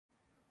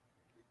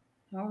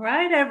All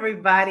right,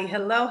 everybody.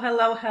 Hello,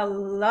 hello,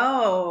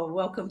 hello.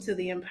 Welcome to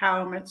the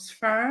Empowerment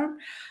Firm,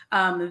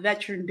 the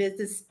Veteran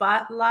Business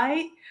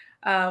Spotlight.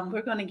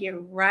 We're going to get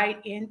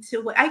right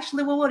into it.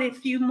 Actually, we'll wait a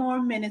few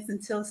more minutes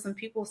until some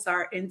people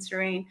start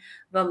entering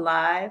the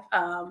live.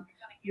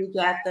 We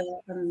got the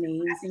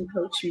amazing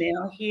Coach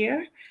Mel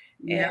here.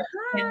 Yeah.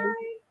 And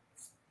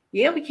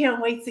yeah, we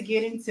can't wait to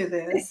get into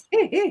this.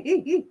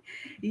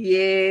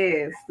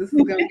 Yes, this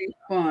is gonna be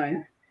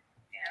fun.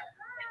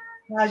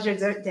 How's your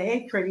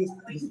day? Pretty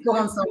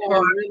going It's so far.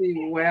 going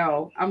really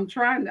well. I'm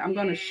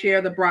gonna share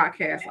the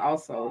broadcast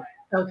also.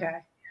 Okay.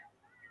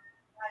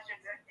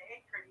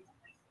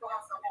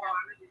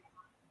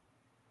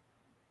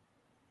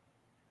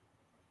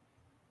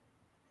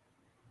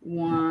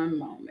 One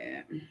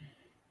moment.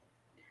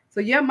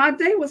 So yeah, my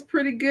day was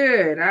pretty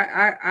good.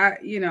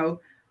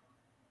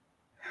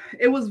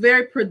 It was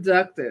very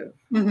productive,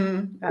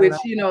 I which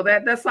love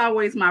that's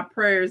always my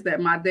prayers, that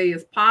my day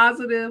is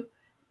positive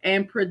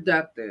and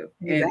productive,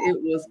 and that.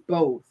 it was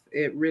both.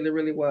 It really,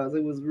 really was.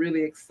 It was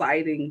really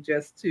exciting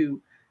just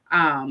to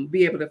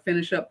be able to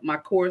finish up my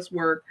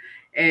coursework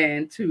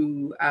and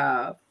to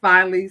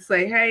finally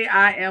say, hey,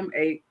 I am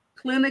a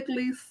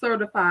clinically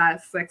certified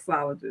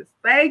sexologist.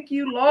 Thank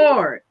you,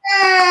 Lord.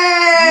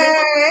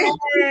 Yay!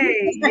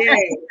 Yay,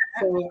 yay.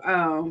 So,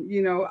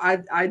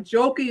 I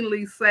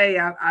jokingly say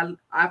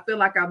I feel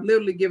like I've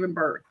literally given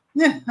birth,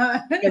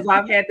 because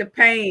I've had the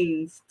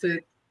pains to,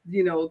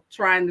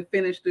 trying to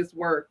finish this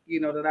work,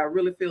 that I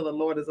really feel the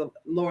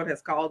Lord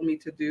has called me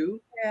to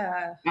do.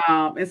 Yeah.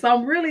 And so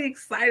I'm really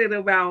excited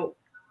about,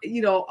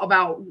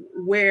 about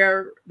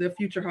where the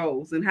future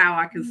holds and how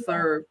I can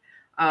serve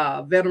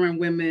veteran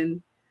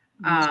women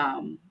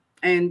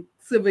and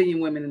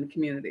civilian women in the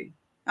community.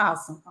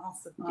 Awesome.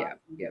 Awesome. Yeah, Awesome.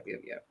 yeah, yeah,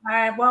 yeah. All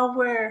right. While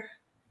we're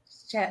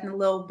chatting a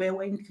little bit,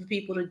 waiting for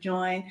people to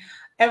join,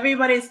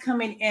 everybody's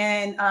coming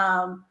in.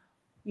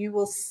 You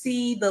will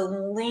see the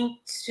link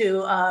to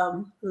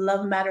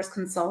Love Matters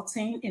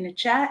Consulting in the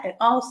chat, and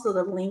also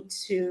the link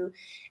to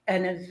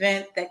an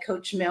event that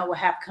Coach Mel will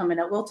have coming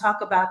up. We'll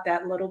talk about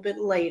that a little bit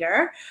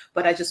later,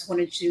 but I just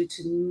wanted you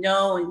to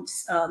know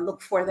and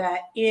look for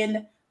that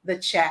in the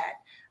chat.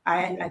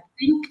 I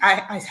think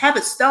I have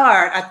it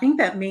starred. I think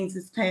that means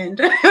it's pinned.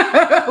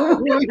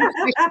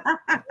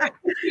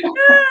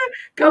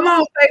 Come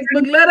on,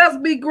 Facebook. Let us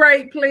be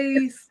great,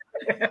 please.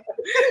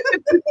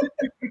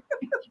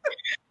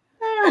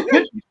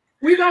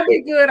 We're gonna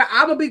be good.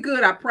 I'm gonna be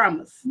good, I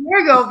promise.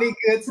 We're gonna be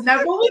good tonight.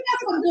 But we got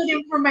some good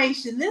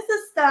information. This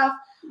is stuff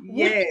what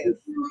Yes. you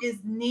do is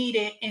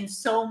needed in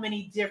so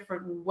many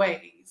different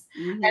ways.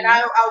 Mm-hmm. And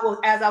I will,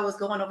 as I was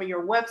going over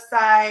your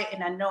website,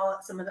 and I know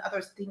some of the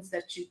other things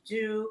that you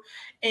do,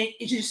 and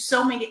it's just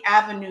so many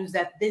avenues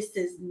that this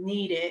is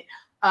needed.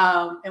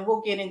 And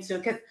we'll get into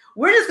it because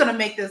we're just going to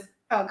make this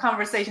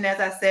conversation, as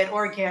I said,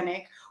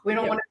 organic. We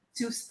don't want to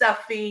be too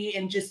stuffy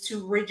and just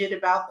too rigid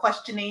about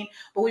questioning,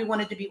 but we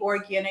want it to be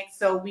organic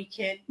so we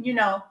can,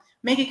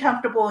 make it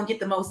comfortable and get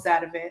the most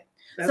out of it.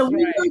 That's so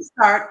we're right. going to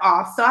start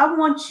off. So I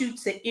want you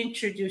to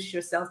introduce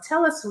yourself.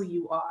 Tell us who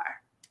you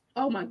are.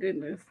 Oh my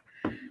goodness.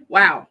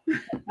 Wow.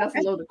 That's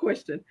a loaded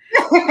question.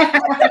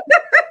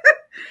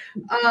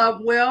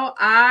 Well,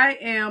 I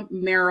am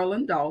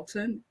Marilyn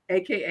Dalton,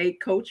 aka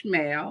Coach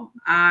Mal.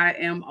 I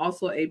am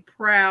also a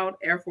proud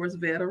Air Force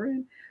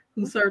veteran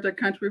who served our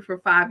country for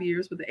 5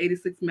 years with the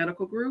 86th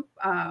Medical Group.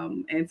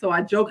 And so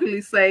I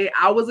jokingly say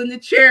I was in the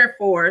chair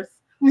force.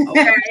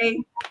 Okay.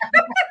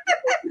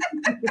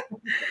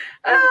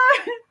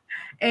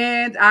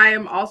 And I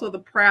am also the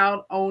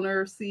proud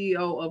owner,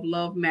 CEO of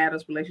Love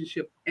Matters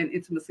Relationship and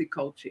Intimacy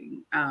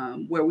Coaching,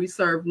 where we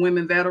serve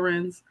women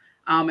veterans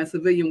and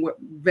civilian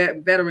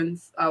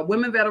veterans,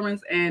 women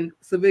veterans and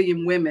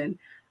civilian women,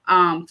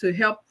 to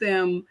help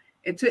them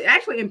and to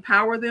actually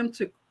empower them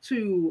to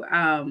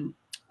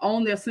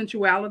own their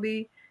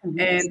sensuality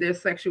and their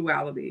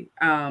sexuality,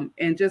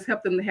 and just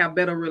help them to have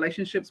better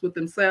relationships with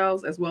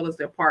themselves as well as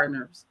their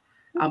partners,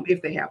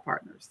 if they have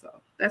partners.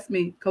 So that's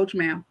me, Coach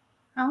Ma'am.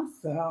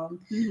 Awesome.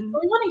 Mm-hmm.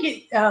 We want to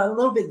get a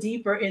little bit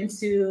deeper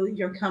into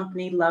your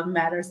company, Love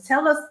Matters.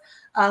 Tell us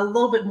a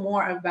little bit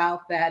more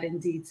about that in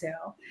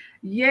detail.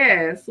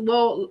 Yes.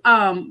 Well,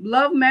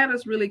 Love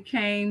Matters really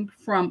came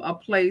from a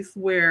place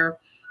where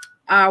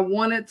I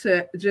wanted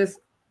to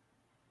just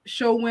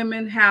show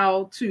women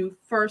how to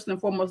first and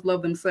foremost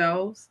love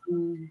themselves,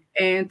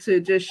 and to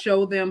just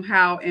show them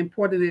how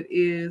important it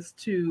is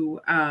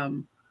to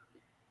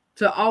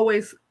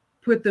always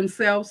put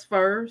themselves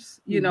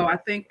first. I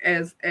think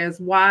as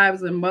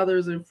wives and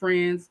mothers and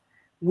friends,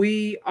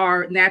 we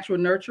are natural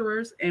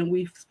nurturers, and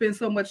we spend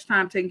so much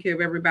time taking care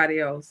of everybody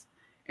else,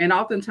 and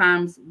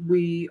oftentimes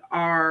we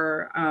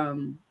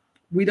don't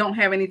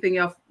have anything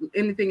else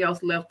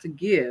left to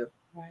give.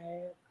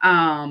 Right.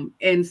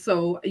 And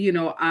so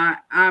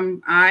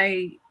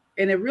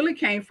and it really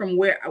came from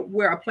where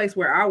a place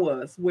where I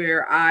was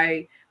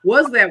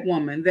that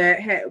woman that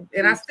had,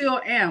 and I still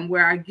am,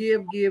 where I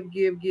give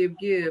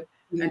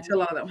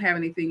until I don't have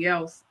anything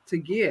else to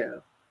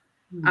give.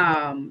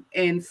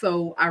 And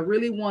so I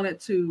really wanted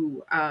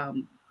to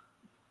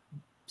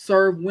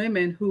serve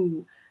women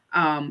who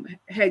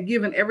had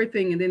given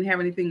everything and didn't have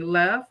anything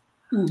left.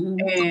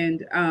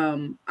 And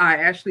I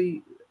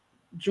actually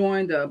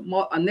joined a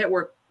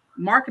network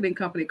marketing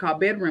company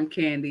called Bedroom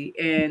Candy,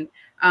 and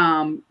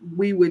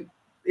it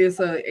is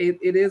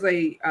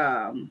a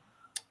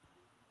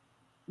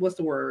what's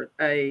the word,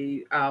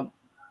 a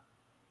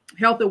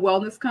health and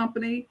wellness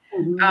company.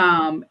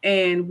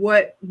 And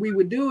what we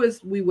would do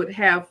is we would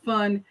have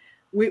fun.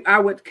 I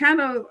would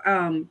kind of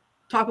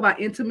talk about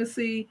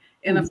intimacy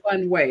in a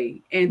fun way,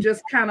 and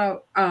just kind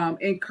of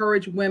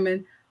encourage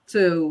women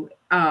to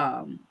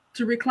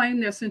reclaim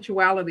their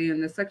sensuality and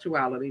their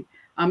sexuality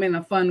in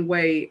a fun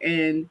way.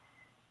 And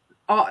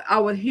I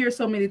would hear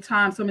so many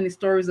times, so many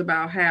stories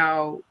about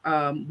how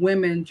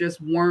women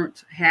just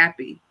weren't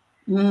happy,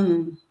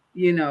 and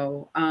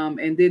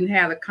didn't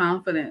have the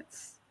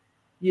confidence,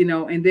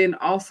 and then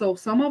also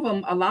some of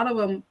them, a lot of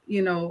them,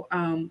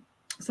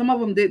 some of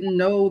them didn't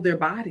know their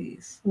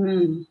bodies.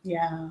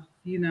 Yeah.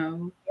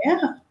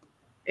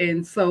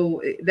 And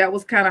so that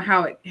was kind of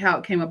how it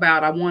came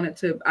about. I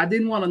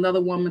didn't want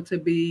another woman to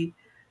be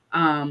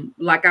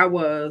like I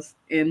was,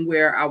 in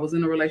where I was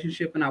in a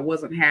relationship and I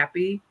wasn't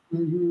happy,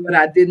 but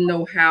I didn't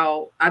know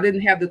how. I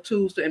didn't have the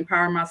tools to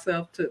empower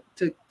myself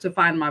to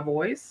find my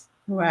voice.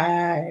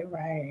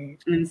 Right.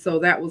 And so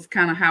that was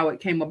kind of how it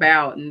came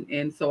about.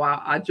 And so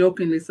I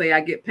jokingly say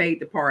I get paid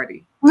to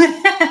party.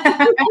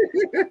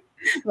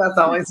 That's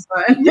always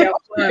fun. Yeah,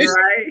 fun,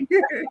 right?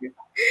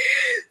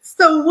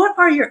 So what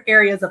are your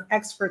areas of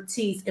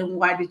expertise and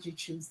why did you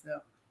choose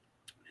them?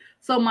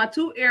 So my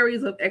two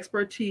areas of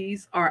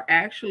expertise are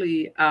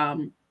actually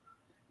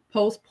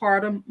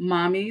postpartum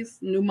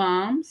mommies, new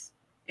moms,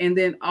 and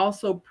then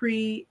also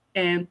pre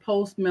and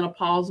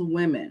postmenopausal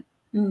women.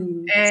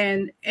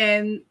 And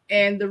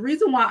the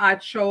reason why I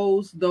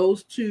chose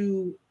those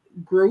two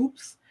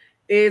groups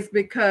is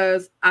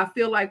because I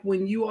feel like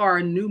when you are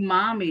a new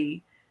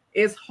mommy,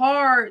 it's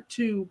hard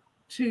to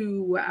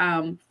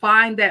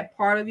find that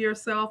part of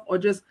yourself, or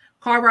just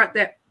carve out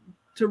that,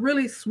 to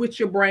really switch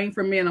your brain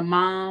from being a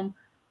mom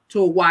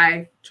to a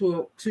wife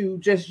to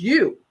just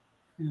you.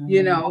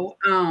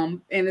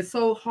 And it's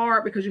so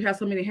hard because you have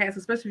so many hats,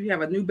 especially if you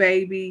have a new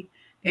baby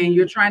and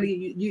you're trying to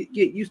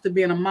get used to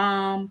being a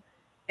mom.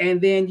 And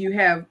then you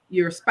have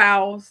your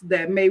spouse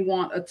that may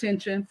want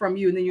attention from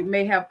you. And then you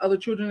may have other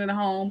children in the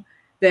home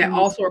that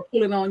also are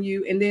pulling on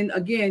you. And then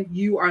again,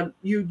 you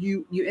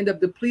end up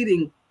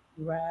depleting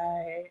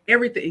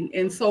everything.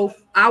 And so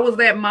I was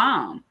that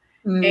mom.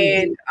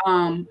 And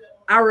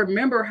I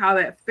remember how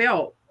that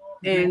felt.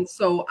 And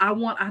so I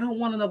don't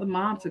want another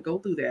mom to go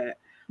through that.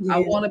 I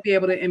want to be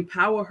able to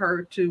empower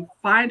her to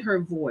find her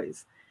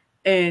voice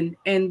and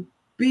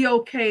be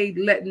okay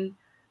letting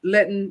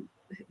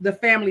the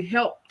family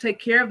help take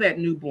care of that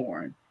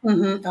newborn. Be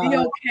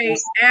okay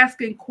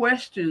asking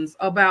questions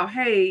about,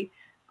 hey,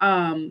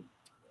 I'm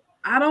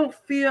not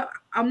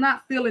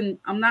feeling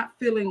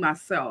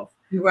myself.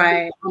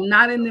 Right. I'm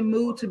not in the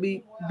mood to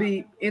be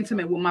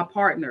intimate with my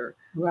partner.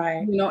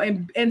 Right.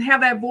 And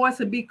have that voice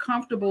and be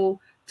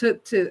comfortable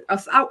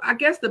I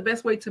guess the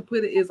best way to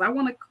put it is I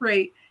want to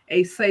create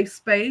a safe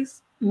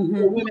space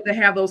for women to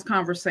have those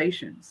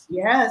conversations.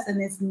 Yes,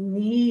 and it's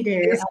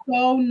needed. It's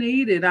so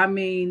needed. I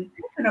mean,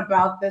 thinking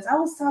about this, I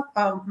was talking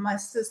about my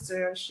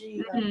sister.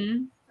 She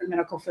in the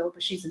medical field,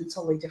 but she's in a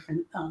totally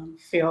different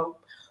field.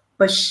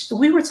 But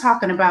we were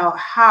talking about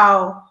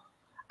how,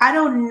 I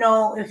don't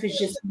know if it's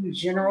just in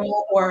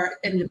general or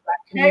in the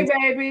Black community.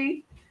 Hey,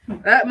 baby.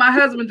 My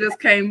husband just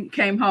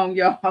came home,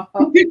 y'all.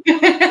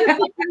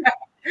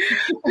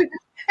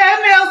 Hey,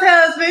 Mel's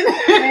husband.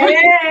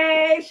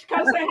 Hey, she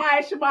comes say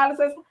hi. Shamala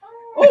says,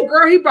 "Oh,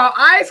 girl, he brought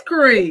ice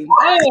cream."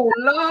 Oh,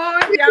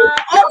 Lord, y'all.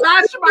 Oh,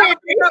 not Shamala.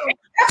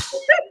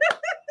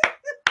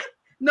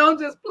 No,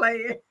 just play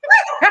it.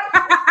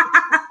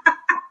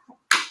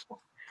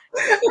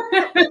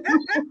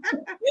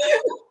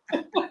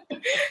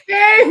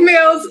 Hey,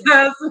 Mel's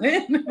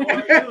husband.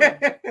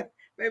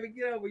 Baby,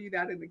 get over. You're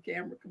not in the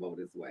camera. Come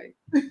over this way.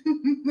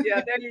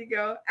 Yeah, there you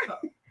go.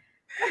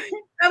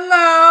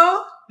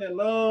 Hello.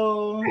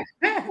 So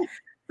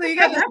you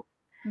got this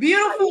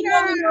beautiful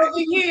woman over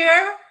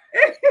here.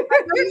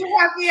 Are you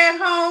happy at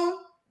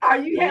home? Are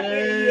you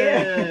happy?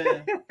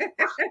 Yeah.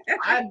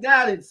 I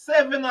got it.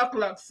 7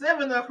 o'clock.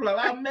 7 o'clock.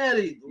 I'm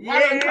married.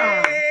 One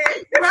time.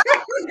 Thank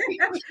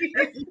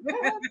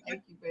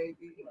you,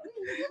 baby.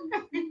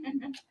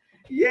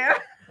 Yeah.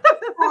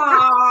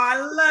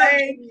 Oh,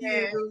 thank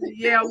you.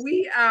 Yeah,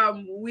 we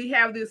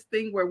have this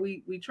thing where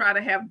we try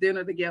to have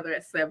dinner together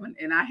at 7,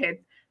 and I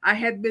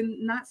had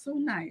been not so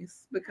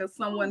nice because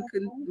someone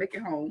couldn't make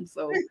it home.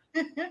 So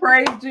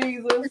praise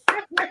Jesus.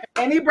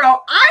 And he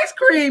brought ice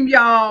cream,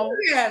 y'all.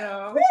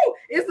 Yeah,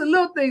 it's the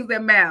little things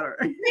that matter.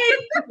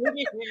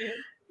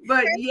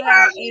 But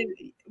yeah.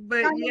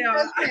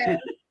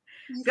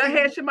 Go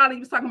ahead, Shamali.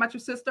 You was talking about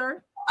your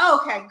sister.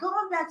 Okay,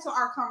 going back to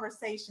our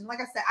conversation,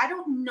 like I said, I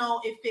don't know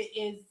if it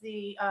is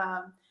the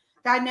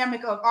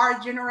dynamic of our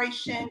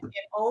generation and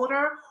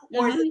older,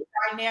 or is it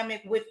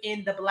dynamic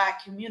within the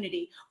Black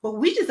community, but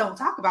we just don't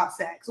talk about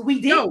sex.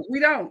 We do. No, we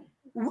don't.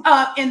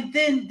 And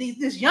then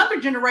this younger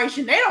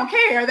generation, they don't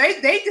care.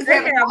 They just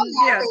have fun out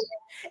there.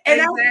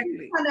 And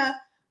exactly. I kind of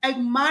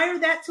admire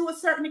that to a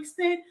certain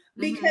extent,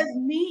 because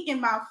me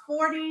in my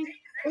 40s,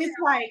 it's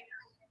like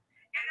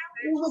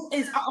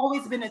it's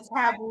always been a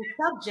taboo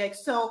subject.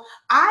 So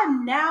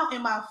I'm now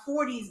in my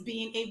 40s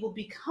being able to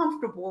be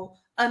comfortable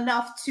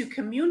enough to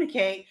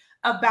communicate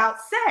about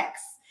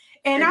sex.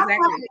 And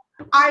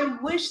I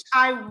wish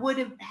I would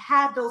have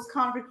had those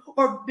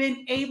or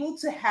been able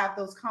to have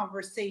those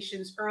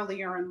conversations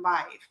earlier in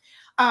life.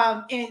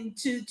 And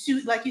to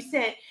like you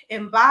said,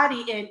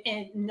 embody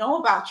and know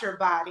about your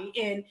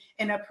body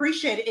and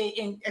appreciate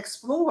it and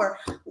explore.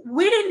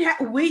 We didn't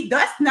have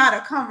that's not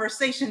a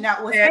conversation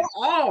that was at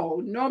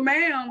all. No,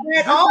 ma'am.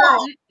 At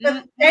all.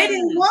 They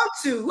didn't want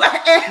to.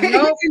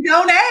 Nope.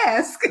 Don't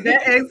ask.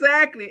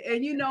 Exactly.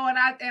 And you know, and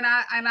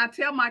I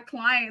tell my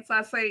clients,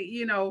 I say,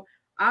 you know,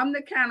 I'm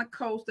the kind of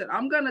coach that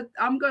I'm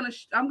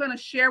gonna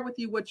share with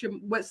you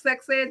what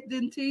sex ed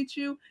didn't teach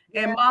you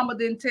and mama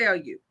didn't tell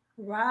you.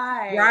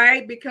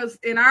 Right. Because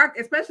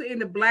especially in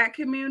the Black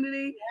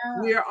community,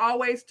 we are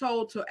always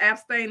told to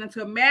abstain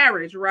until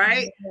marriage,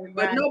 right?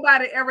 But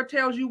nobody ever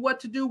tells you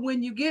what to do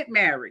when you get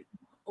married.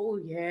 Oh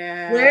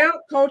yeah. Well,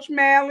 Coach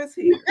Mal is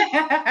here.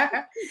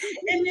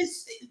 And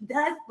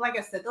that, like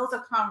I said, those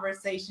are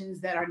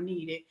conversations that are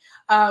needed.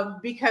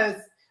 Because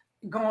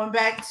going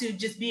back to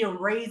just being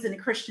raised in a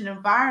Christian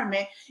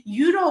environment,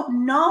 you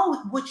don't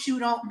know what you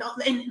don't know.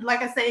 And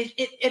like I said,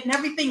 and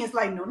everything is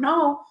like,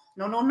 no.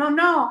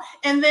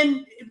 And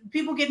then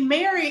people get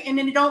married and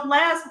then it don't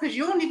last because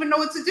you don't even know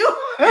what to do.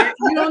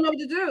 You don't know what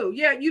to do.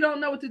 Yeah, you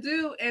don't know what to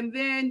do. And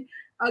then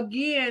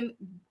again,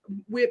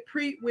 with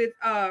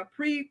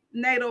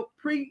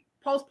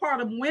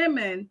postpartum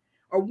women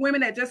or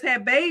women that just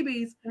had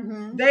babies,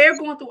 they're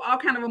going through all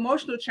kind of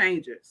emotional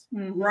changes,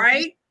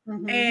 right?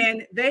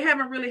 And they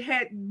haven't really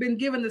been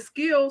given the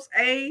skills,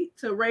 A,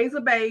 to raise a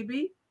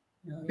baby,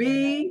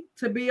 B,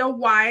 to be a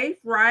wife,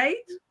 right?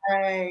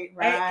 Right.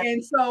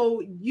 And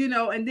so, you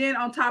know, and then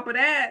on top of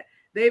that,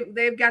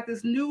 they've got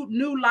this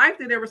new life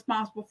that they're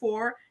responsible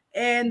for.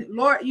 And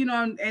Lord, you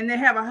know, and they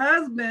have a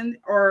husband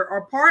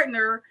or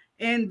partner,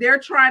 and they're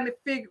trying to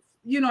figure,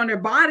 you know, and their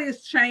body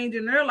is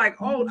changing. They're like,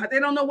 oh, they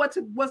don't know what's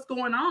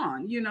going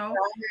on, you know.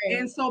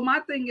 And so my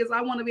thing is,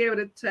 I want to be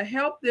able to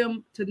help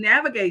them to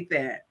navigate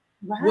that.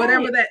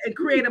 Whatever that, and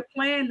create a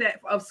plan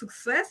of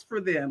success for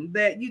them,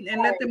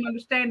 and let them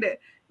understand that,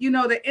 you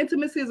know, that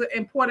intimacy is an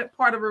important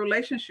part of a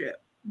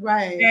relationship,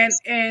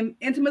 and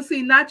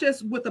intimacy not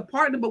just with a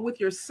partner but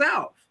with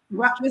yourself,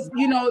 just,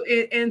 you know,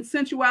 and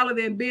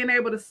sensuality and being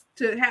able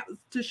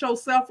to show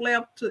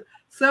self-love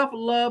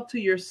to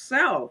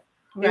yourself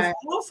is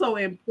also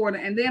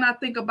important. And then I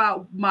think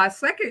about my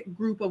second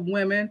group of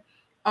women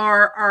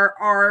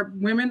are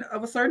women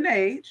of a certain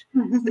age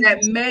that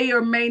may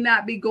or may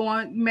not be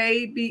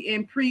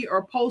in pre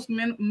or post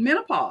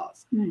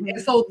menopause.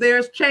 And so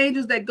there's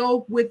changes that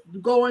go with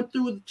going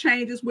through the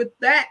changes with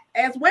that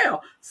as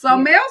well.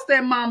 Some else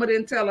that mama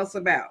didn't tell us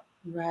about.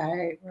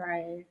 Right.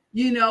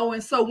 You know,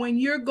 and so when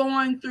you're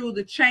going through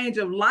the change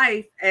of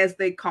life, as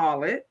they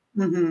call it,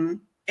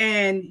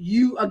 and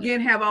you again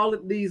have all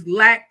of these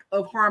lack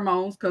of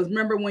hormones, because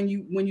remember, when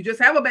you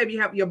just have a baby,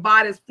 your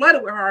body is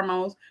flooded with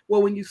hormones.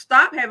 Well, when you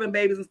stop having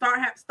babies and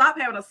stop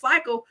having a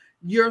cycle,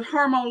 your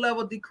hormone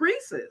level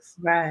decreases.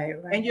 Right.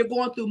 And you're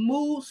going through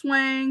mood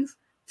swings,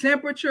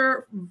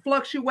 temperature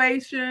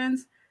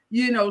fluctuations,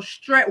 you know,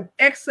 stress,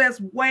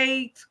 excess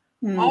weight,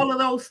 all of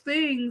those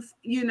things,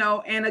 you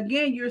know. And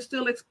again, you're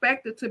still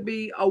expected to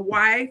be a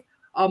wife,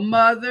 a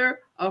mother,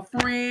 a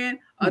friend,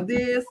 a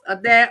this, a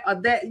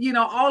that, you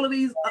know, all of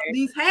these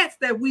hats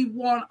that we've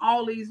worn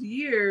all these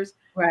years.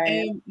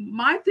 And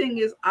my thing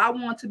is, I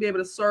want to be able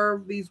to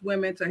serve these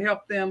women, to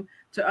help them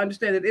to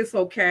understand that it's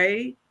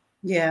okay.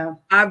 Yeah.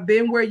 I've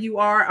been where you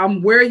are.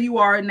 I'm where you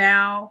are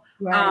now.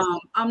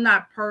 I'm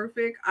not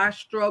perfect. I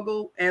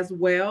struggle as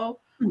well,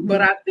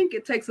 but I think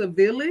it takes a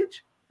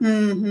village,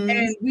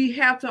 and we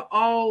have to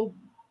all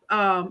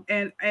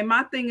and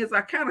my thing is,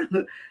 I kind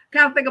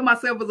of think of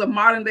myself as a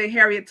modern day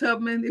Harriet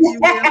Tubman, if you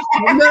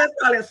will. That's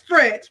probably a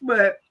stretch,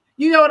 but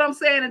you know what I'm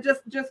saying. And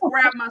just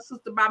grab my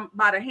sister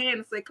by the hand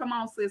and say, "Come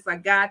on, sis, I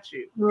got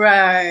you."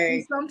 Right.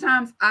 And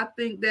sometimes I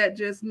think that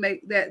just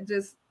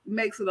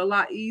makes it a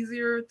lot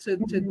easier to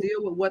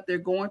deal with what they're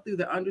going through,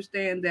 to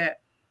understand that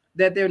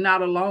they're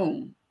not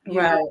alone.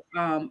 You know,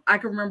 I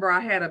can remember I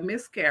had a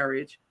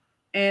miscarriage,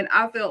 and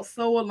I felt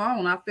so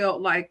alone. I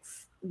felt like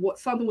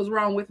something was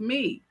wrong with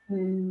me.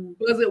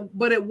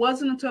 But it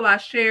wasn't until I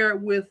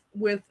shared with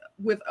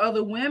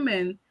other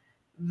women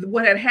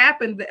what had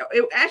happened.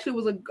 It actually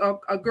was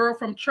a girl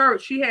from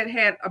church. She had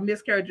a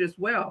miscarriage as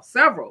well,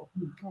 several.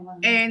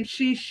 And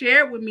she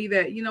shared with me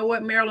that, you know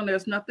what, Marilyn,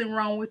 there's nothing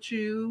wrong with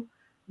you.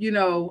 You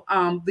know,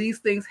 these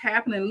things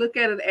happen, and look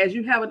at it as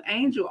you have an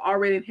angel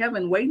already in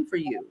heaven waiting for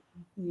you.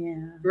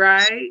 Yeah.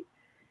 Right.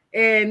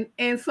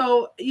 And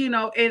so, you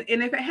know, and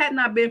if it had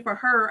not been for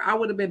her, I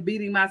would have been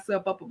beating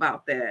myself up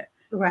about that.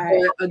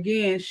 Right. But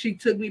again, she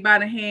took me by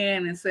the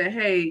hand and said,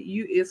 "Hey,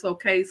 it's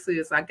okay,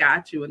 sis. I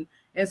got you."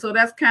 And so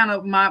that's kind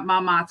of my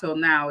motto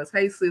now is,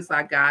 hey sis,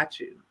 I got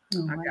you.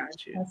 I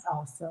got you. That's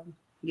awesome.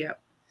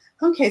 Yep.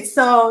 Okay,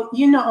 so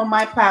on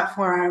my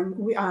platform,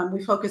 we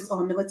focus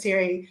on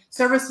military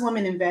service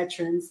women and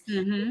veterans,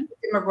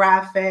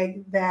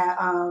 demographic that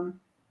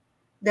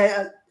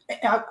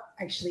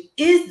actually,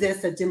 is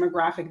this a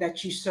demographic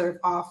that you serve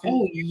often?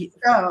 Oh, yeah.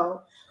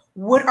 So,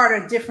 what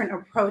are the different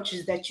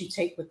approaches that you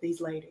take with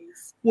these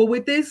ladies? Well,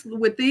 with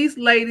these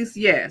ladies,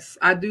 yes,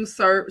 I do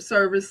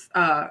service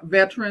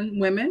veteran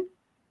women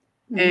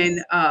and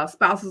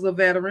spouses of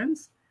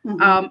veterans.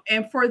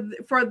 And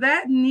for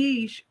that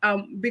niche,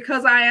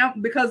 because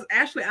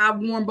actually I've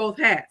worn both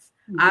hats.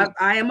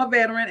 I am a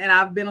veteran and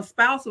I've been a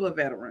spouse of a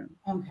veteran.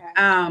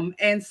 Okay.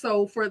 And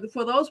so for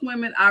those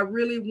women, I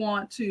really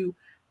want to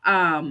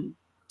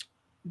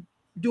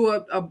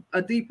do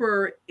a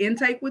deeper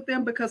intake with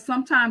them, because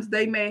sometimes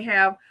they may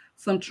have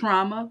some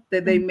trauma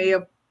that they may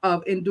have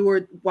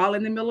endured while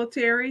in the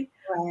military.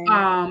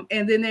 Right.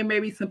 And then there may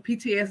be some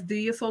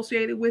PTSD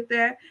associated with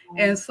that.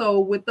 Right. And so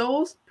with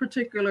those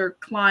particular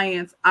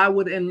clients, I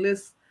would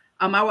enlist,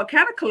 I would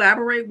kind of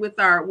collaborate with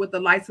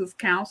the licensed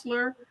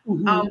counselor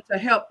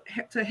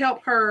to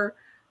help her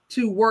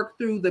to work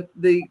through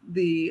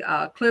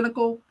the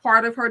clinical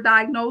part of her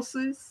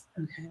diagnosis.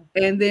 Okay.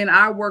 And then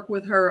I work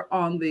with her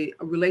on the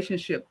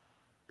relationship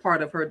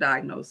part of her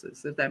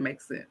diagnosis, if that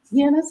makes sense.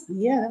 Yeah,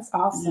 that's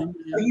awesome.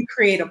 So you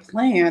create a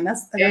plan.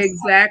 That's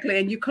exactly,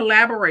 and you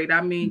collaborate.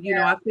 I mean,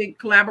 I think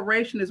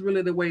collaboration is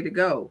really the way to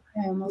go.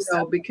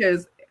 Yeah,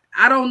 because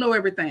I don't know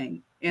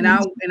everything, and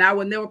I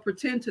would never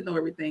pretend to know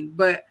everything.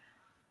 But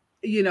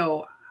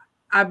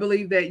I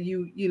believe that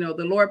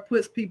the Lord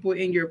puts people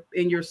in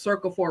your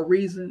circle for a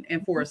reason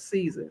and for a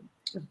season.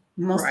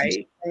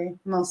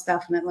 Most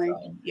definitely.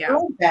 So, yeah.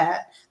 Love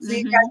that. So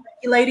you guys,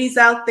 ladies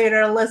out there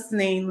that are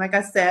listening, like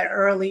I said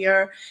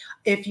earlier,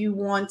 if you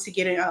want to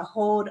get a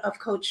hold of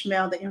Coach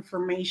Mel, the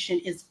information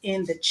is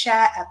in the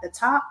chat at the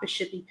top. It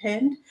should be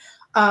pinned.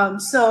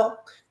 So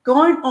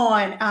going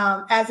on,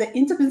 as an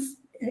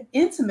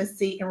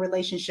intimacy and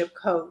relationship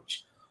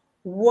coach,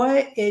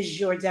 what is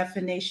your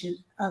definition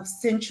of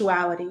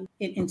sensuality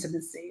and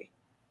intimacy?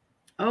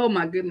 Oh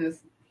my goodness.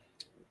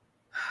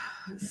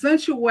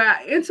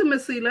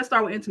 Intimacy. Let's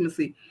start with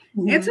intimacy.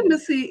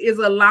 Intimacy is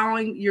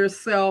allowing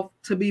yourself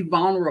to be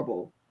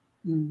vulnerable,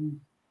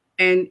 and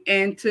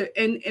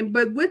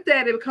but with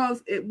that, it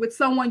becomes with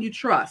someone you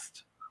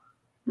trust,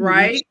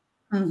 right?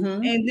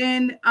 And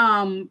then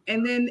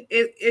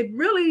it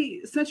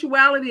really,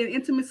 sensuality and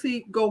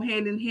intimacy go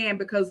hand in hand,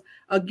 because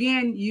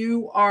again,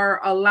 you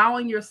are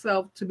allowing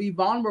yourself to be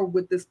vulnerable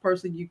with this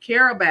person you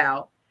care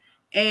about,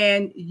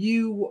 and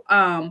you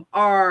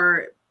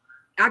are.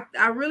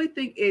 I really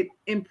think it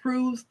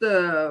improves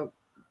the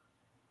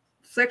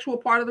sexual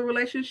part of the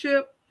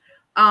relationship,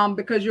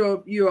 because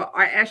you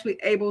are actually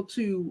able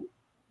to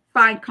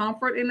find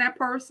comfort in that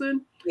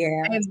person.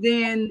 Yeah. And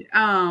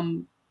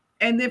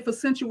then for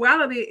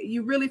sensuality,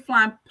 you really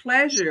find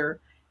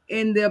pleasure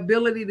in the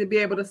ability to be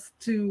able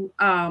to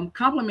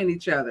complement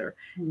each other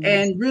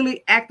and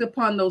really act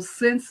upon those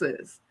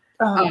senses,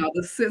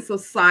 the sense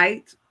of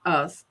sight,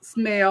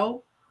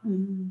 smell,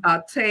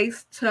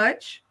 taste,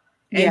 touch,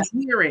 and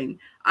hearing.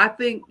 I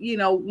think,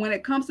 when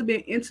it comes to being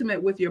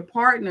intimate with your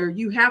partner,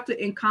 you have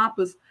to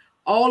encompass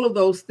all of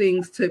those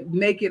things to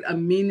make it a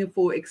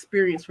meaningful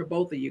experience for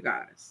both of you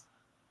guys.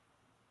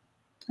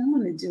 I'm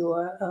going to do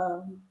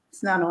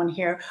it's not on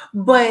here,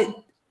 but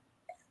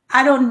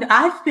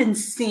I've been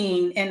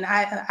seeing, and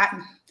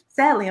I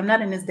sadly, I'm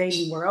not in this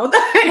dating world,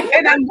 but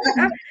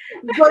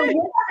what I've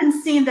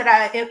been seeing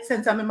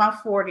since I'm in my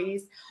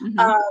 40s,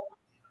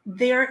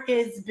 there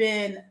has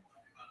been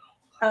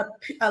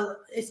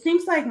it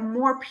seems like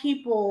more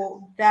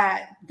people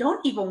that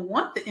don't even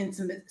want the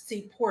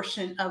intimacy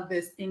portion of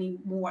this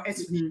anymore.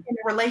 It's in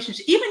a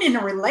relationship, even in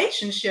a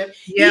relationship,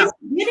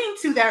 getting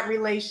to that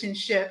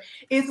relationship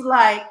is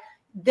like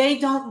they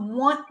don't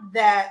want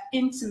that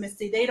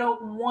intimacy. They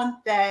don't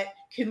want that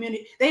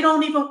community. They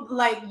don't even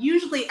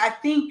usually, I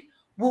think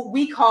what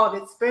we called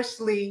it,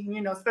 especially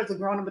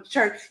growing up at the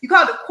church, you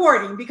call it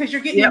courting, because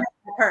you're getting that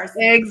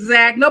person.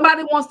 Exactly.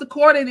 Nobody wants to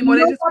court anymore.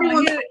 They just want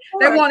to hit it.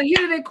 They want to hit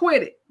it and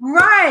quit it.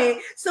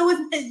 Right. So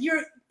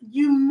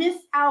you miss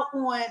out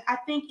on, I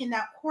think, in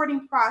that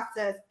courting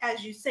process,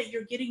 as you say,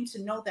 you're getting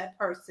to know that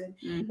person,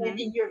 and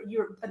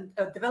you're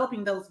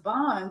developing those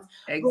bonds.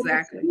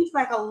 Exactly. But it seems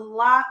like a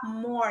lot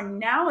more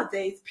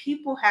nowadays,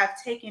 people have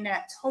taken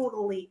that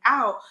totally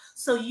out.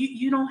 So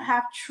you don't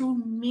have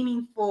true,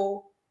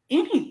 meaningful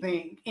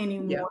anything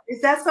anymore.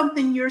 Is that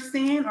something you're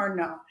seeing or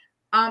no?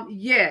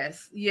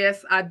 Yes,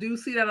 I do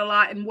see that a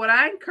lot. And what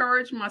I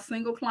encourage my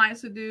single clients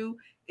to do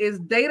is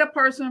date a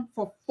person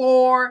for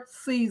 4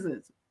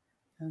 seasons.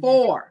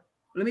 4.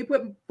 Let me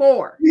put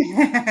 4.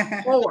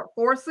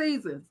 4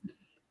 seasons.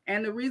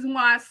 And the reason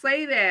why I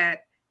say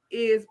that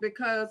is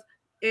because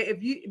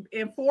if you,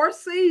 in 4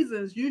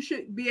 seasons, you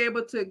should be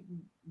able to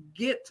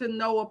get to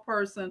know a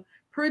person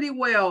pretty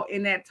well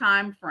in that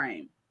time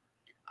frame.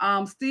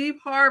 Steve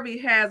Harvey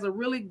has a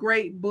really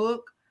great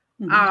book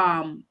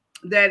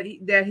that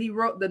he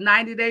wrote the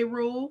 90-day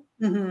rule.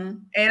 Mm-hmm.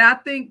 And I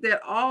think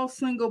that all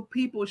single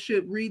people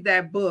should read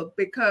that book,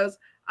 because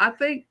I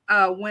think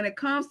when it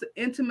comes to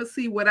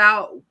intimacy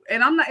without,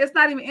 and it's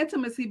not even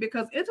intimacy,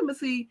 because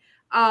intimacy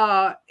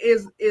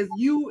is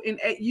you, and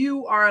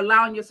you are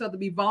allowing yourself to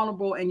be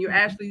vulnerable, and you're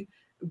actually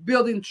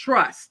building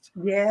trust.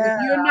 Yeah.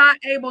 If you're not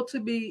able to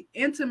be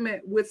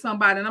intimate with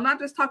somebody, and I'm not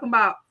just talking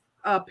about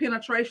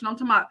penetration, I'm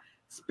talking about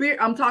spirit,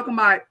 I'm talking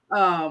about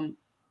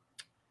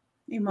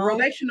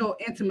relational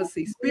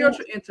intimacy,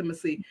 spiritual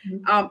intimacy.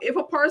 If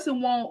a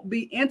person won't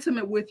be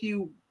intimate with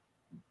you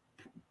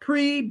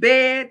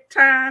pre-bed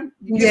time,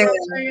 you get what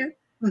I'm saying?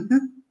 Mm-hmm.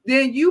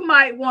 Then you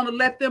might want to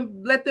let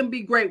them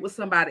be great with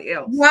somebody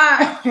else.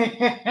 Right.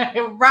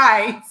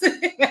 Right.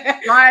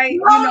 Right.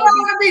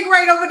 That'd be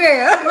great over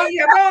there. Oh,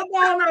 yeah,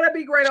 no, that'd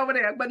be great over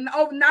there, but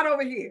not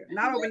over here.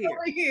 Not over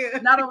here.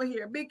 Not over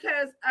here.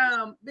 Because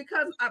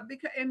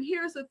and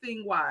here's the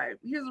thing why.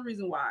 Here's the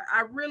reason why.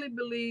 I really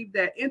believe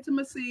that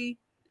intimacy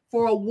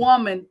for a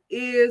woman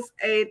is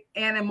an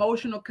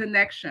emotional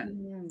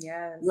connection.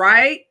 Yes.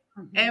 Right?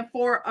 Mm-hmm. And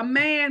for a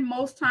man,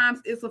 most times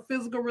it's a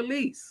physical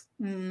release.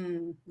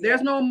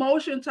 There's no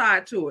emotion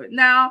tied to it.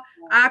 Now,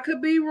 I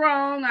could be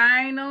wrong.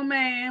 I ain't no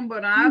man,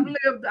 but I've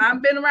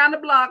been around the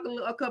block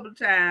a couple of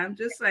times,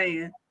 just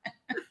saying.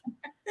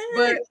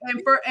 But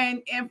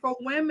and for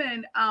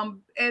women,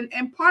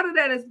 and part of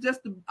that is just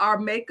our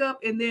makeup,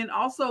 and then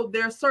also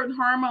there are certain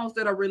hormones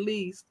that are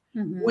released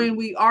when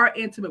we are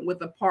intimate with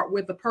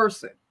the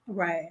person.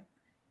 Right.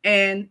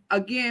 And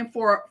again,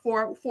 for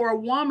a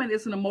woman,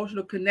 it's an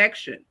emotional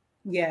connection.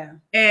 Yeah.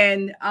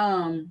 And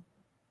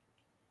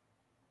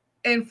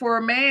for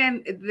a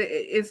man,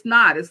 it's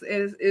not.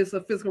 It's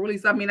a physical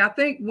release. I mean, I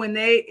think when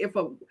if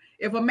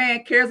a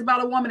man cares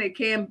about a woman, it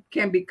can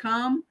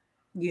become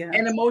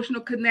an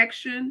emotional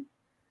connection.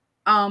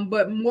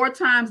 But more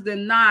times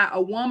than not,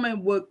 a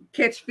woman would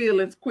catch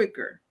feelings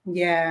quicker.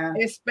 Yeah.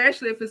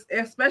 Especially if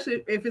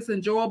it's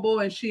enjoyable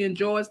and she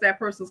enjoys that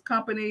person's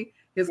company,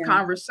 his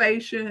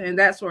conversation, and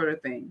that sort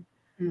of thing.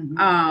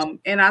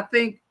 And I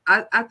think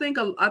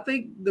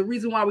the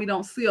reason why we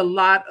don't see a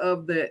lot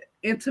of the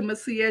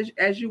intimacy,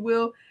 as you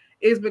will,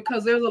 is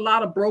because there's a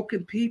lot of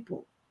broken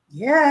people.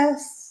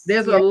 Yes.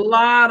 There's a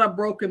lot of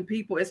broken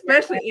people,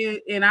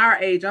 especially in our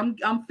age. I'm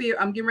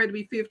getting ready to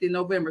be 50 in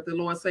November. If the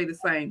Lord say the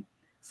same.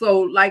 So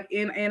like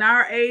in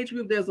our age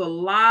group, there's a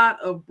lot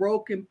of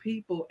broken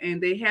people and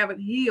they haven't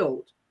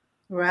healed.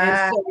 Right.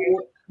 And so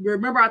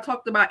remember, I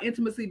talked about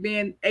intimacy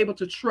being able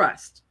to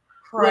trust.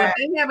 Right. Well, if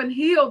they haven't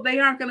healed, they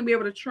aren't going to be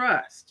able to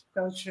trust.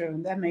 So true.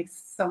 That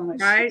makes so much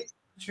sense.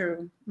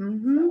 True.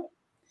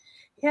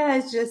 Yeah,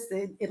 it's just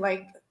it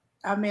like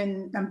I'm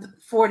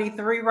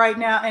 43 right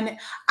now, and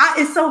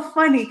it's so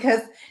funny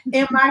because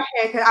in my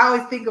head, because I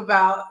always think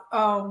about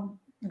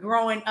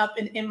growing up,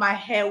 and in my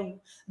head,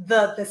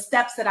 the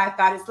steps that I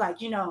thought it's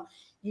like,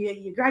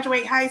 you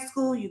graduate high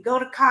school, you go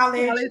to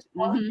college. I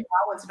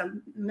went to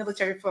the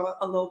military for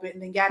a little bit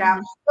and then got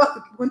out,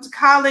 went to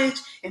college,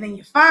 and then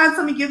you find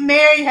somebody, get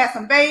married, have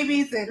some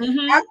babies, and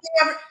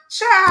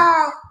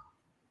child.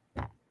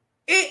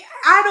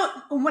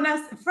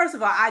 First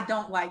of all, I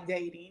don't like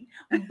dating,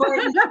 but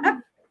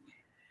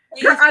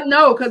I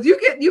know, because you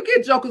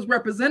get Joker's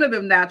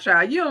representative now,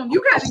 child. You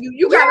got to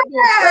do a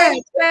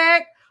credit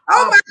check,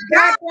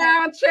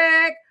 background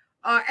check,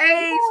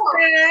 AIDS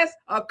test,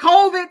 a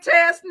COVID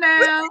test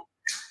now.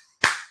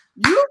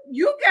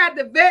 You got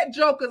to vet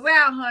Jokers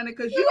out, honey,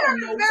 because you don't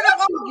know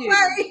what you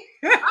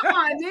get.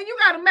 And then you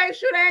got to make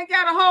sure they ain't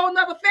got a whole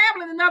nother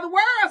family in another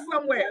world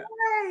somewhere.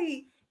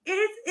 Right.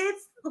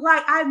 It's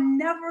like I've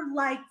never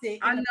liked it.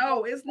 I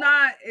know it's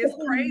not. It's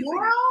crazy.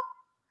 Now,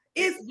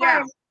 it's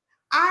like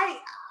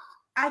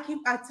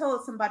I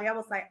told somebody, I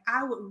was like,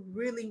 I would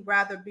really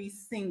rather be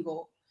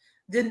single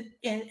than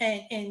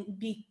and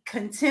be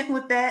content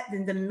with that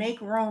than to make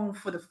room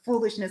for the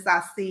foolishness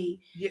I see.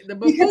 Yeah, the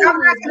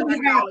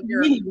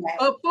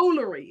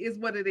buffoonery is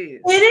what it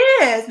is. It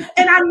is,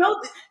 and I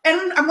know,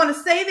 and I'm going to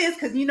say this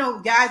because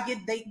guys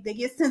they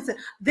get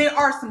sensitive. There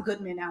are some good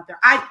men out there.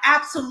 I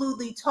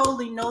absolutely,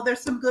 totally know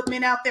there's some good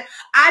men out there.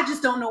 I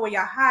just don't know where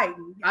you're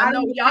hiding. I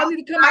know y'all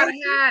need to come out of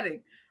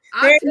hiding.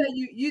 I tell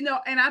you,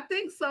 and I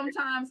think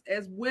sometimes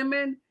as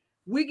women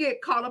we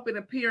get caught up in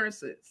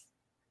appearances.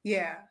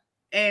 Yeah.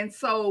 And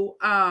so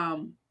I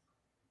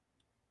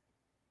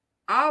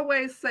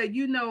always say,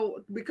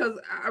 because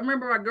I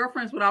remember my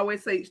girlfriends would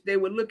always say they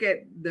would look at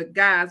the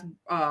guy's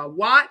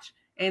watch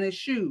and his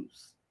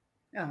shoes.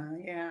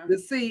 Yeah. To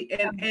see,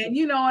 and and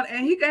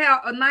he could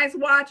have a nice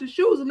watch and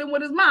shoes and live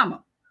with his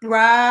mama.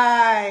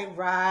 Right.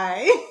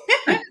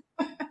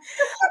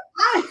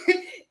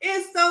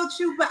 It's so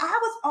true, but I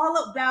was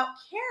all about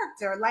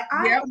character. Like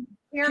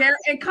character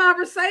and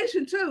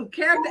conversation too.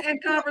 Character and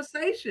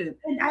conversation.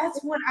 And that's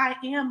what I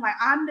am. Like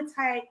I'm the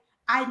type.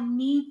 I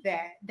need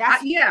that.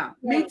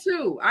 Me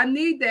too. I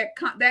need that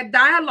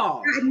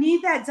dialogue. I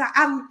need that.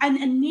 I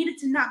need it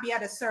to not be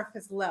at a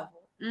surface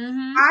level.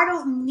 I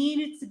don't need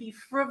it to be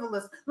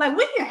frivolous. Like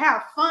we can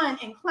have fun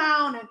and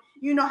clown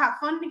and have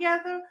fun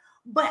together,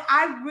 but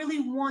I really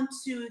want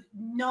to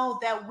know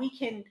that we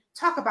can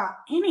talk about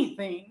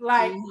anything.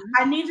 Like,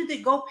 I needed to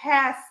go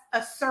past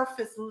a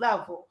surface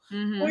level.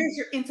 Where's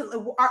your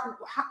intellect?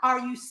 Are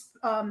you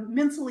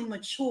mentally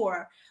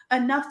mature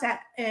enough to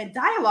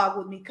dialogue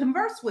with me,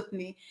 converse with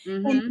me,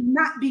 and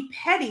not be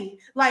petty?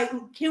 Like,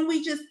 can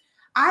we just?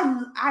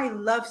 I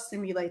love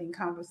stimulating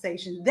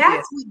conversation.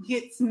 That's what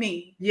gets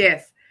me.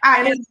 Yes,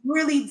 it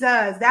really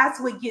does.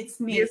 That's what gets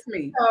me. Gets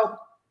me. So,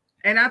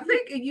 and I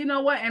think, you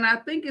know what? And I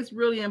think it's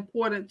really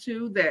important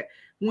too that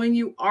when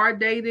you are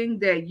dating,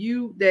 that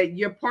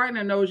your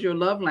partner knows your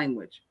love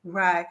language.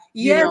 Right.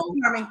 Yes.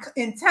 I mean,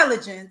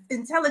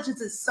 intelligence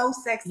is so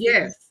sexy.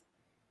 Yes.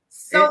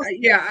 So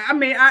yeah. I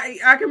mean,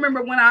 I can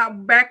remember when I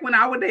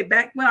would date.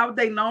 No.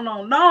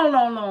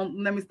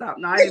 Let me stop.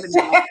 No, I didn't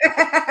even.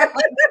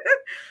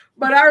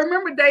 But I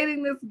remember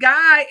dating this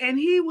guy, and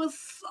he was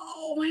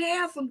so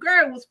handsome.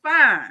 Girl, it was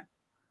fine,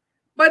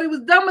 but it was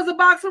dumb as a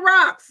box of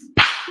rocks.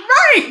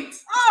 Right.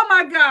 Oh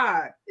my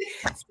God.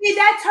 See,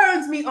 that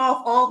turns me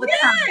off all the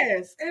time.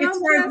 Yes. It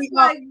turns me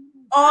off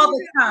all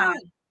the time.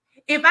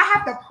 If I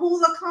have to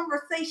pull a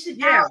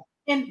conversation out,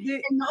 and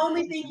the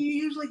only thing you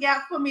usually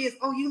got for me is,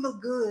 oh, you look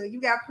good.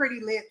 You got pretty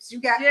lips. You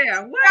got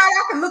I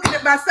can look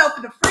at myself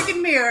in the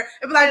freaking mirror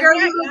and be like, girl,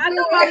 I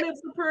know my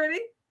lips are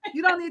pretty.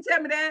 You don't need to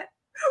tell me that.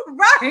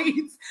 Right.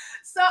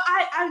 So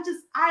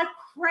I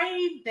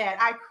crave that.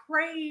 I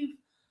crave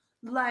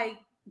like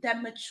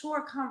that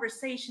mature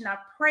conversation. I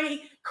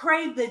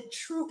crave the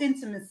true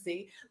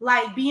intimacy,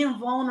 like being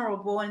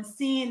vulnerable and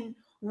seeing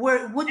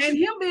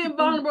him being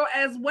vulnerable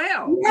as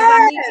well.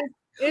 Yes.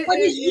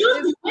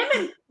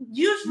 Women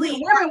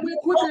usually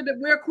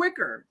we're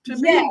quicker to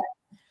be.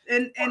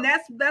 And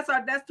that's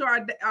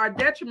to our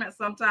detriment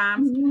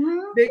sometimes,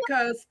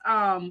 because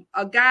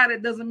a guy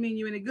that doesn't mean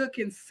you any good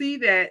can see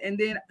that, and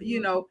then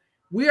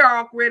we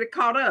are already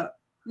caught up,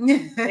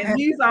 and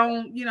he's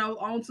on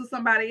to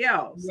somebody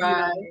else,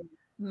 right?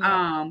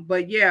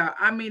 But yeah,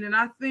 I mean, and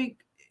I think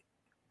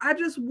I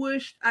just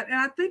wish, and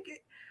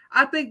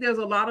I think there's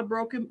a lot of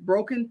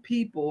broken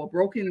people,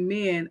 broken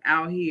men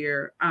out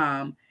here,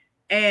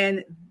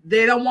 and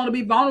they don't want to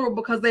be vulnerable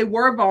because they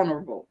were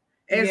vulnerable.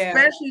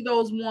 Especially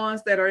those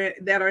ones that are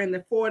in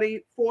the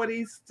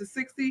 40s to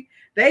 60.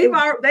 They've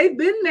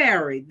been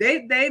married.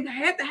 They've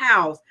had the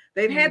house.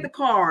 They've had the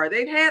car.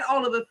 They've had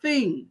all of the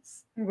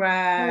things.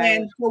 Right.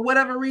 And for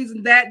whatever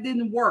reason, that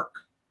didn't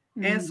work.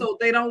 And so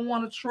they don't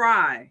want to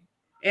try.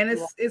 And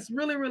it's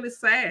really, really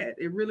sad.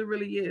 It really,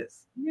 really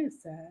is.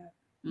 It's sad.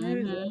 It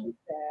is really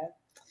sad.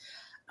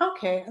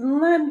 Okay.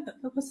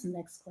 What's the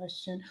next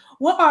question?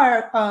 What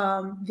are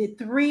the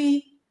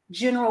 3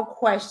 general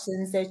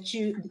questions that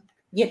you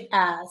get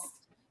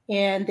asked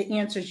and the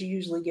answers you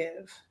usually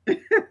give?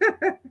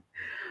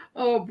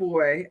 Oh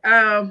boy.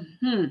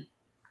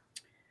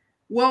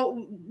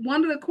 Well,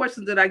 one of the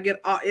questions that I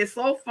get, it's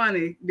so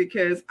funny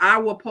because I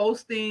will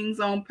post things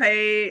on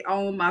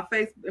my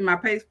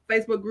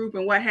Facebook group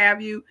and what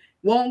have you,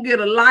 won't get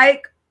a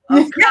like,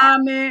 a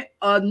comment,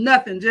 or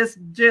nothing, just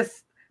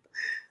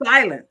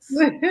silence.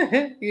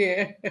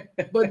 Yeah.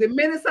 But the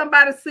minute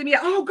somebody see me,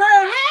 oh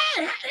girl,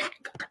 hey,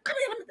 come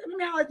here, let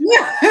me holler at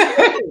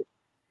you.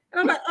 And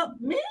I'm like, oh,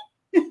 me?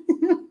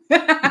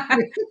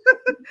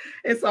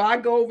 And so I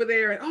go over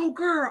there and, oh,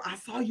 girl, I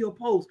saw your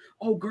post.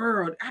 Oh,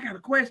 girl, I got a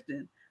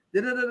question.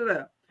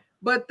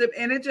 But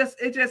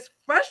it just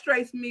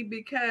frustrates me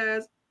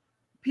because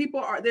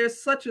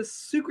there's such a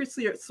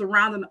secrecy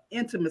surrounding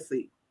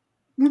intimacy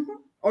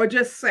or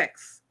just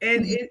sex.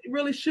 And it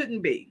really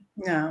shouldn't be.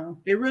 No,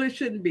 it really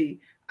shouldn't be.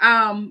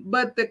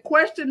 But the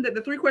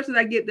 3 questions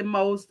I get the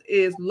most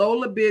is low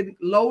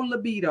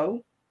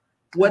libido.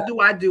 What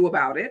do I do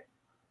about it?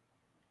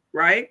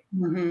 Right.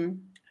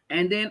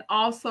 And then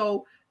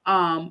also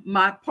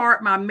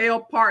my male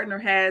partner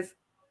has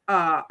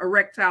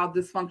erectile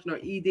dysfunction or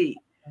ED.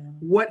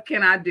 What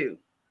can I do?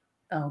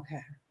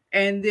 Okay.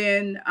 And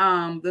then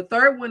the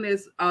third one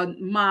is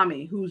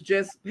mommy who's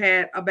just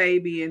had a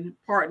baby and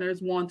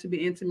partners want to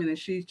be intimate and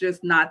she's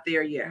just not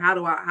there yet. How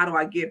do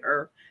I get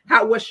her?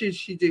 What should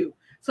she do?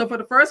 So for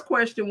the first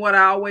question, what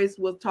I always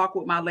will talk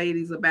with my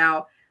ladies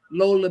about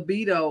low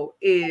libido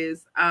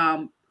is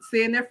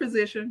seeing their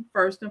physician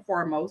first and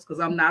foremost, because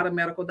I'm not a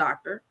medical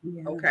doctor.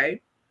 Yeah. Okay.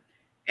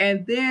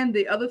 And then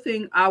the other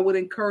thing I would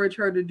encourage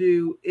her to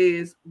do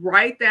is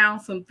write down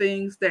some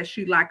things that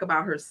she like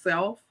about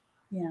herself.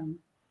 Yeah.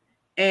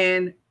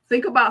 And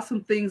think about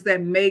some things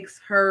that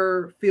makes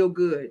her feel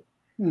good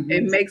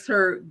and makes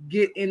her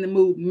get in the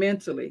mood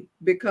mentally.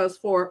 Because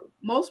for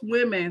most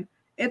women,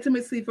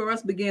 intimacy for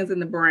us begins in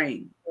the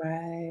brain.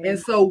 Right. And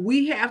so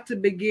we have to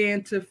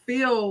begin to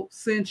feel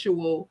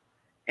sensual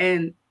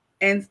and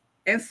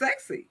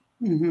sexy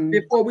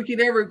before we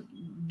can ever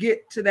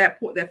get to that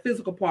point, that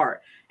physical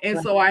part. And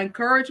so I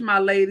encourage my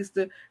ladies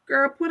to,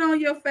 girl, put on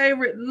your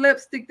favorite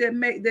lipstick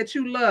that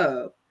you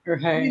love.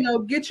 Right.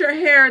 Get your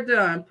hair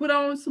done. Put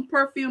on some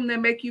perfume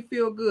that make you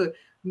feel good.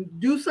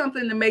 Do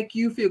something to make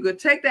you feel good.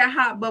 Take that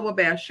hot bubble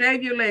bath.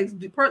 Shave your legs.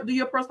 Do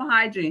your personal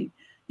hygiene.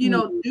 You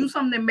know, do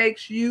something that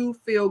makes you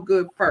feel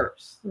good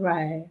first.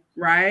 Right.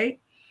 Right.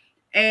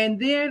 And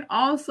then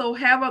also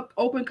have an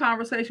open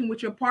conversation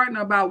with your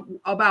partner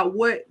about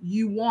what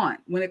you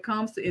want when it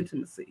comes to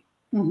intimacy.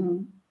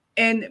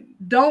 And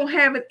don't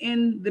have it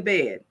in the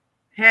bed.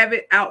 Have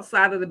it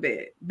outside of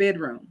the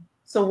bedroom.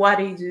 So why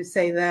did you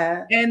say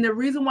that? And the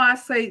reason why I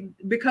say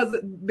because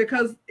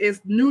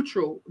it's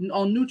neutral,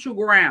 on neutral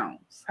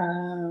grounds.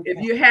 Okay.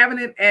 If you're having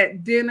it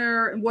at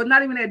dinner, well,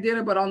 not even at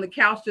dinner, but on the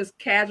couch, just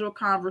casual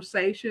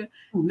conversation,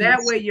 that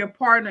way your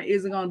partner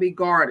isn't going to be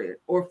guarded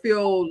or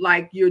feel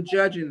like you're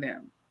judging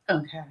them.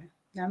 Okay.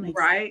 That makes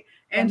right.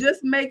 Sense. And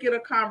just make it a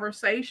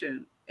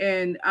conversation.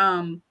 And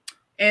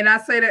I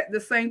say that the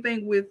same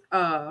thing with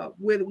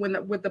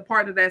the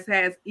partner that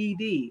has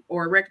ED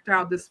or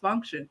erectile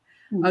dysfunction.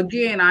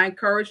 Again, I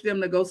encourage them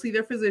to go see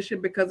their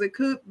physician because it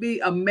could be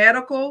a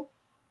medical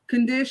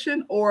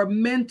condition or a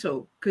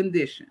mental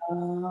condition.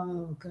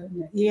 Oh,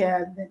 goodness.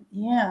 Yeah.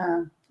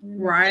 Yeah.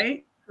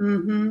 Right.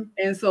 And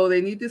so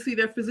they need to see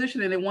their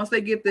physician. And then once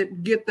they get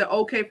the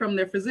okay from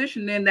their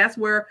physician, then that's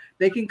where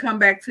they can come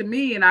back to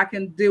me and I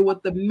can deal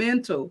with the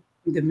mental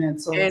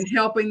and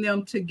helping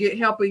them to get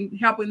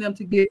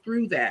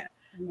through that.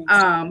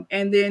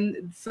 And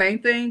then same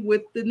thing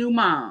with the new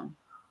mom.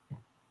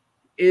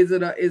 Is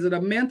it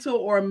a mental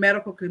or a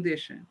medical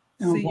condition?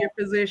 See your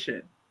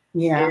physician.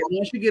 Yeah. And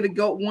once you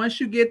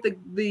get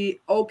the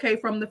okay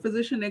from the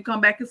physician, then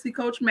come back and see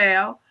Coach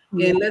Mal,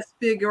 and let's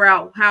figure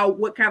out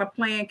what kind of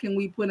plan can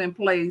we put in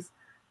place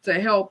to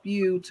help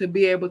you to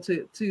be able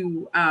to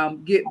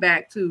get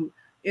back to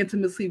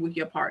intimacy with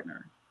your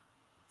partner.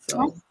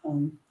 So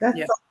awesome. That's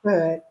so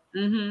good.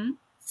 Mm-hmm.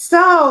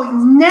 So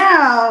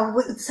now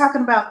we're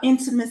talking about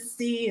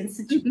intimacy and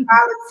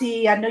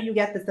sensuality. I know you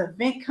got this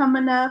event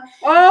coming up.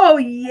 Oh,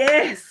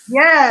 yes.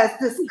 Yes,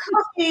 this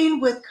Cooking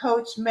with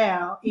Coach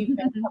Mal event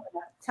coming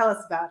up. Tell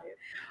us about it.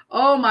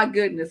 Oh, my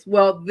goodness.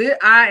 Well,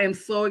 I am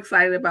so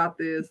excited about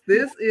this.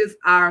 This is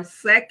our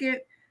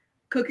second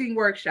cooking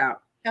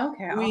workshop.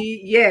 Okay.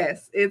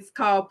 Yes, it's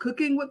called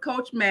Cooking with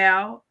Coach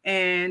Mal,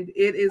 and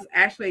it is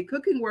actually a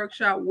cooking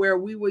workshop where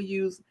we will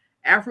use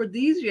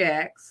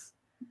aphrodisiacs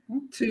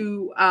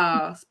to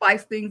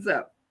spice things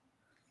up.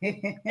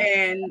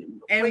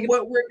 And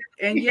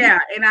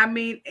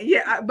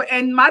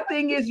my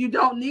thing is you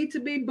don't need to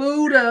be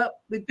booed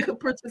up to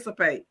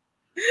participate.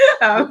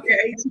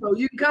 Okay, so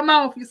you can come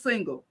on if you're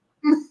single.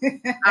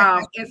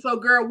 And so,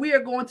 girl, we are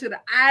going to the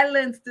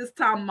islands this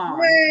time, Mom.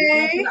 We're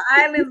going to the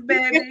islands,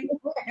 baby.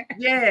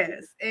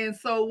 Yes. And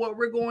so what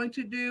we're going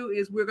to do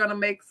is we're going to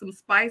make some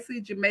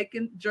spicy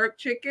Jamaican jerk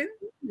chicken.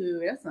 Ooh,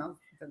 that sounds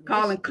delicious.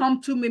 Calling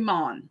Come To Me,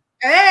 Mon.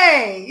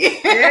 Hey.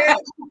 Yeah.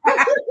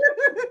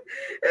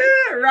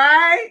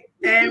 Right.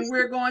 And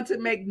we're going to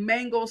make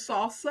mango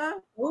salsa.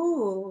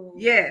 Ooh.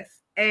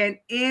 Yes. And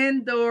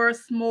indoor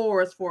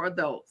s'mores for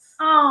adults.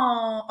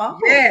 Oh.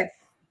 Yes.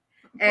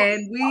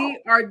 And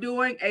we are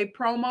doing a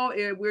promo.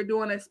 We're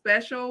doing a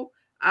special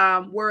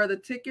where the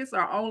tickets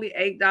are only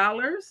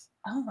 $8.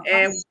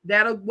 And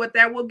what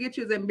that will get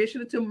you is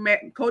admission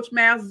to Coach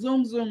Mal's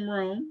Zoom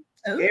room.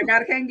 Ooh.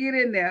 Everybody can get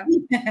in there.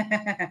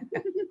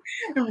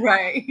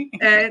 Right.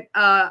 And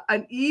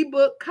an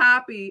ebook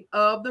copy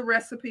of the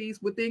recipes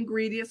with the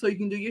ingredients so you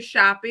can do your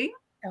shopping.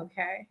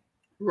 Okay.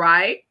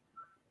 Right.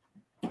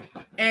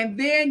 And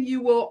then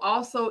you will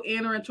also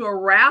enter into a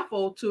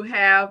raffle to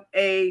have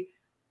a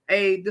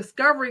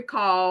discovery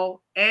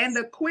call and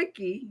a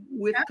quickie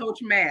with Coach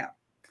Mal.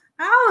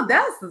 Oh,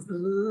 that's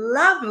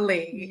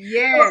lovely.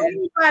 Yeah. So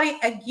everybody,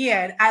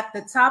 again, at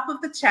the top of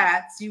the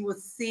chats, you will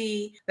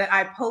see that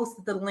I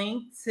posted the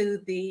link to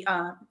the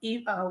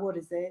what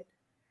is it?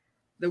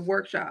 The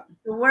workshop.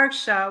 The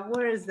workshop.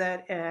 Where is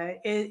that?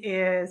 It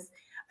is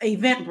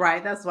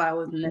Eventbrite. That's why I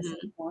was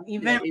missing on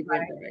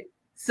Eventbrite.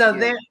 So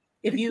there,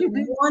 if you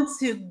want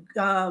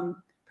to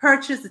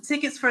purchase the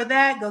tickets for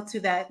that, go to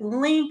that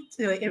link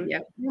to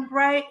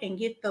Eventbrite and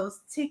get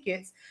those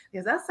tickets,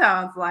 because that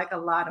sounds like a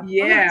lot of fun.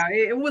 Yeah,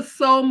 it was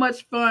so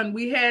much fun.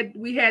 We had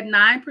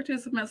 9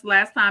 participants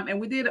last time, and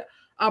we did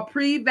a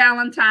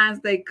pre-Valentine's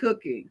Day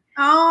cooking.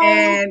 Oh,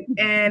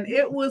 and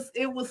it was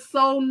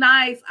so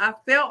nice. I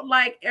felt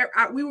like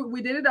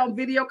we did it on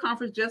video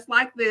conference just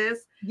like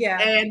this. Yeah,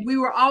 and we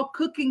were all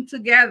cooking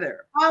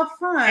together. Oh,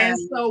 fun! And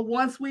so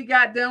once we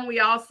got done, we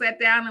all sat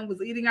down and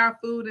was eating our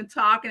food and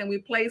talking, and we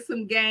played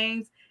some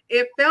games.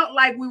 It felt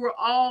like we were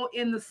all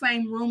in the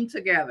same room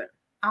together.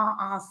 Oh,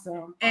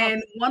 awesome!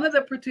 And one of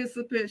the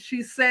participants,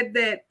 she said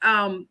that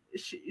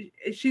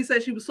she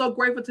said she was so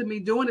grateful to me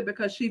doing it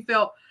because she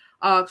felt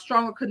a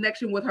stronger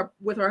connection with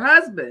her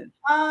husband.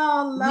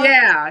 Oh,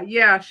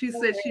 yeah. She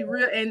said she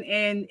really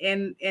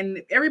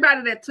and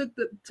everybody that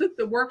took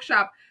the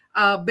workshop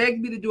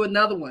begged me to do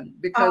another one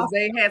because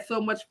they had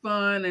so much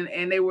fun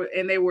and they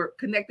were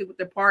connected with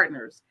their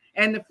partners,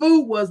 and the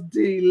food was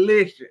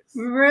delicious.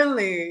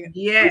 Really?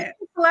 Yes.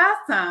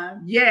 Last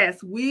time?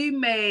 Yes, we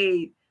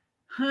made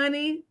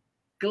honey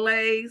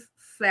glazed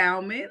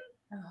salmon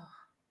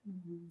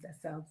That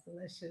sounds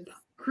delicious.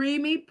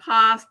 Creamy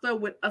pasta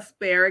with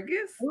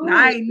asparagus. Ooh. Now,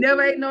 I ain't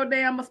never ate no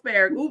damn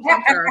asparagus. Oops,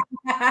 I'm sorry.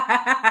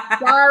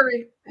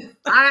 Sorry.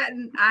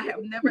 I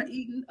have never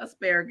eaten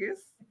asparagus.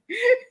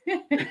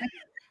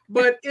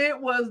 But it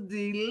was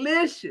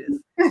delicious.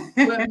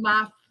 But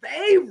my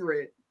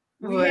favorite,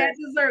 we had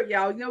dessert,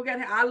 y'all. You know,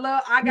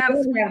 I got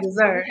a sweet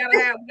dessert. We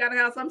gotta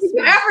have some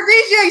sweet.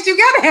 Aphrodisiacs, you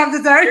gotta have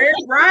dessert.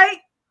 Right?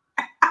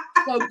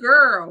 So,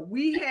 girl,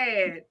 we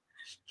had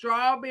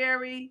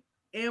strawberry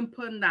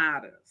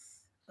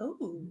empanadas.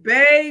 Ooh.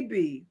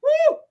 Baby.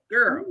 Woo,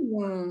 girl.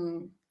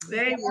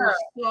 They Yeah. were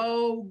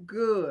so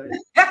good.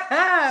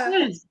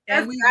 And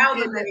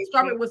the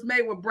strawberry was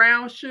made with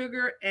brown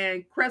sugar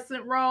and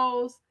crescent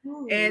rolls.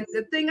 And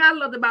the thing I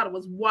loved about it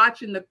was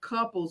watching the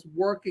couples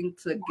working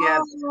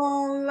together.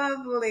 Oh,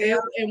 lovely.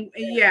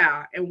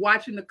 And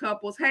watching the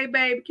couples. Hey,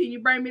 babe, can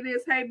you bring me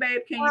this? Hey,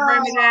 babe, can you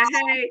bring me that?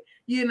 Hey,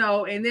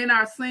 and then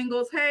our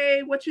singles.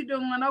 Hey, what you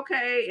doing?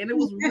 Okay. And it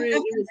was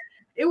really,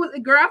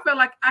 girl, I felt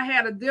like I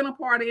had a dinner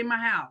party in my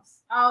house.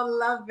 Oh,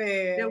 love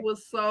it. It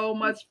was so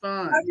much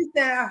fun. I just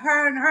said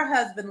her and her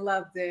husband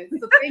loved it.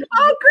 So thank you.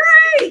 Oh,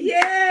 great.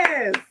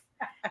 Yes.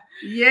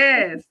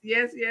 Yes.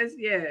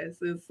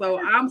 And so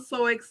I'm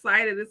so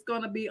excited. It's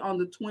going to be on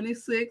the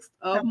 26th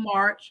of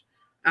March.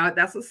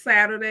 That's a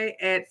Saturday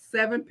at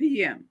 7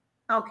 p.m.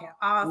 Okay,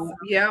 awesome.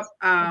 Yep.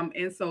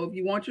 And so if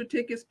you want your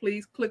tickets,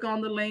 please click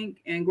on the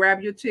link and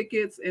grab your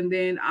tickets. And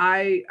then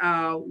I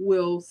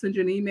will send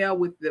you an email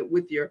with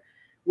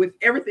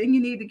everything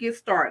you need to get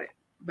started.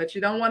 But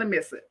you don't want to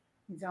miss it.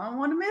 You don't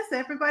want to miss it.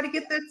 Everybody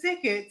get their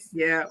tickets.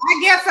 Yeah.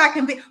 I guess I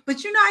can be, but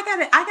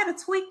I gotta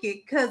tweak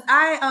it because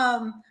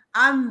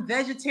I'm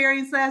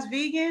vegetarian /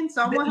 vegan.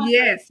 So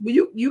yes, well,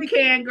 you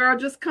can, girl.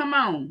 Just come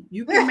on.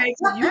 You can make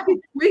it. You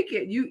can tweak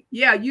it. You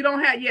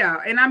don't have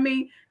And I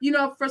mean,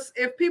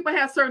 if people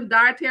have certain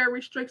dietary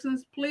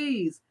restrictions,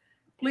 please,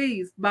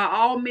 by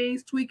all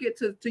means, tweak it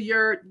to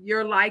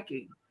your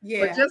liking.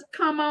 Yeah. But just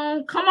come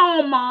on,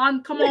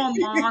 Mon.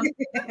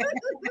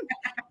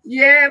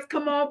 Yes,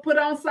 come on, put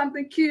on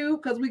something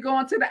cute because we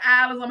going to the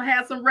islands. I'm gonna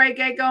have some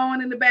reggae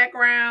going in the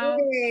background.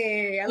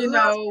 Yeah,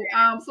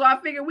 so I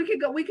figured we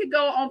could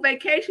go on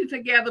vacation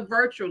together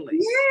virtually.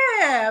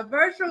 Yeah,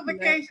 virtual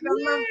vacation. I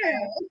love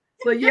that.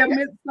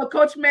 So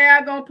Coach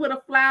Maya gonna put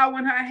a flower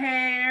in her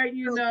hair,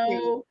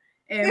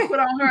 and put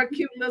on her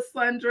cute little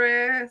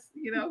sundress,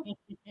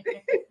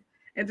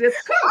 and just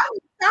come. I'm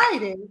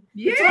excited.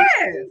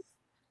 Yes.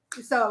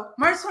 So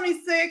March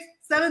 26th,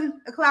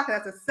 7 o'clock.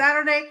 That's a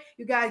Saturday.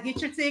 You guys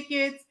get your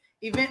tickets.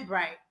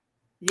 Eventbrite.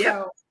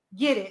 Yeah. So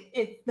get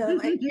it. The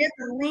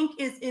link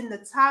is in the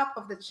top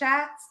of the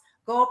chats.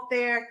 Go up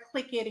there,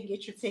 click it, and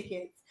get your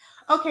tickets.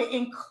 Okay.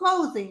 In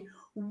closing,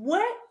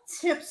 what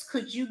tips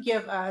could you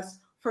give us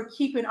for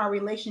keeping our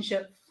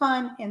relationship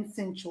fun and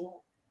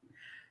sensual?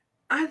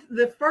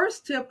 The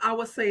first tip I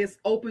would say is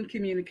open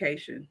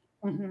communication.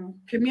 Mm-hmm.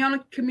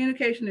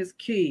 Communication is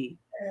key.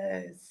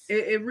 Yes.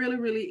 It really,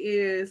 really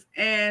is.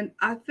 And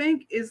I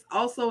think it's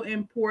also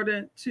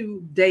important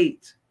to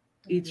date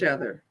each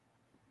other,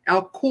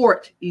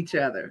 court each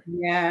other.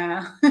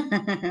 Yeah.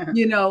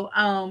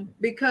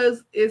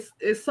 Because it's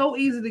so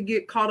easy to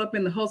get caught up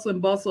in the hustle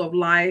and bustle of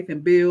life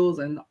and bills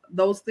and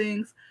those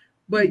things.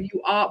 But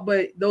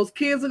those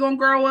kids are gonna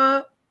grow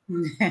up.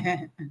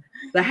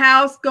 The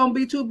house gonna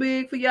be too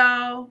big for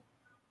y'all.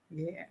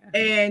 Yeah.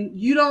 And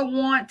you don't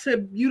want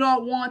to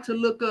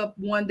look up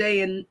one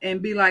day and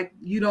be like,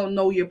 you don't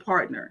know your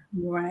partner.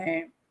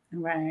 Right.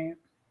 And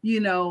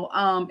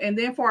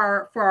then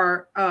for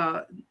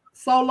our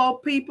solo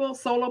people,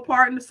 solo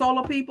partners,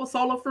 solo people,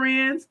 solo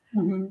friends,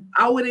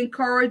 I would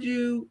encourage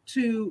you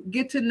to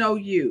get to know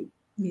you.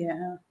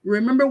 Yeah.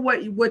 Remember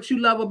what you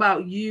love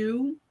about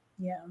you.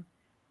 Yeah.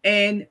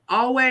 And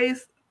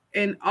always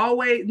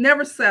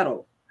never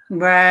settle.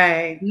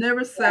 Right.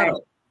 Never settle.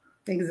 Right.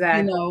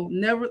 Exactly.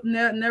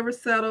 Never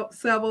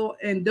settle,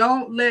 and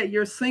don't let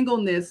your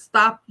singleness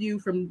stop you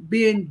from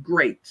being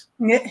great.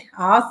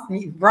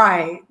 Awesome.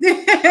 Right.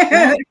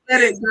 Let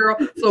it, girl.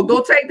 So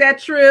go take that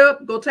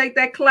trip, go take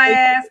that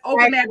class,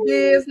 open that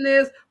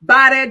business,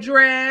 buy that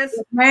dress.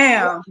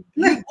 Ma'am.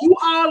 Do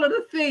all of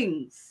the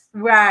things.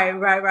 Right.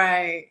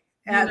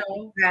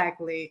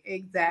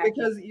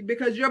 Exactly.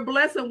 Because your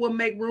blessing will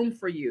make room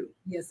for you.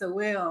 Yes, it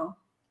will.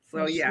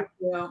 So yeah.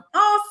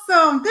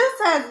 Awesome. This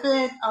has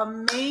been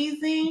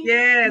amazing.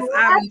 Yes,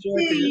 I've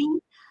enjoyed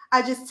it.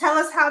 Just tell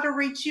us how to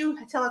reach you.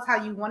 Tell us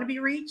how you want to be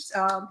reached.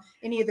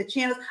 Any of the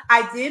channels.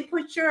 I did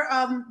put your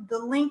the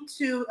link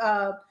to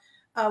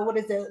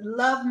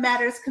Love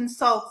Matters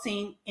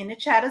Consulting in the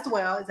chat as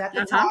well. Is at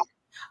the top.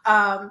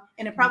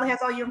 And it probably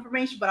has all your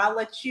information, but I'll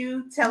let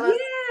you tell us.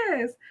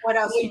 Yes. What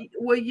else?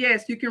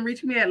 Yes, you can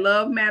reach me at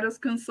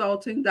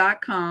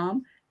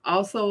lovemattersconsulting.com.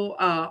 Also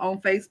on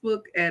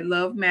Facebook at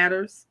Love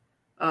Matters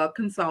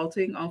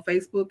Consulting on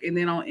Facebook, and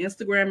then on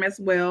Instagram as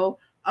well.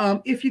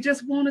 If you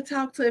just want to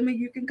talk to me,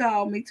 you can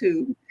call me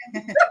too.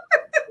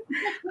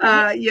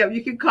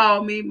 You can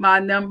call me. My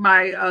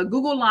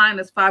Google line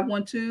is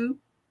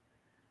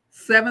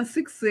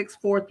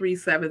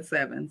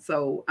 766-4377.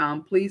 So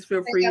please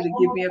feel free to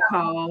give me a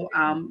call.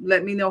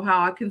 Let me know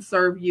how I can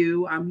serve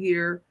you. I'm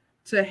here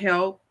to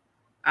help.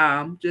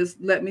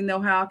 Just let me know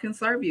how I can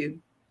serve you.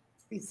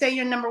 Say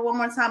your number one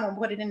more time and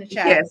put it in the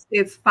chat. Yes,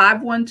 it's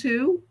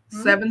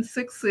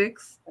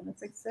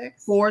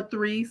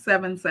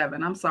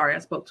 512-766-4377. I'm sorry, I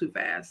spoke too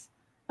fast.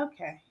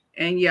 Okay.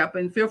 And yep,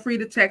 and feel free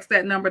to text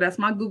that number. That's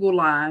my Google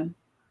line.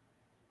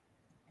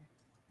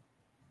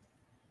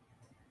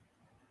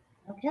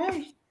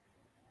 Okay.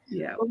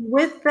 Yeah.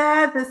 With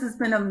that, this has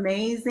been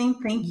amazing.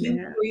 Thank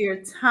you for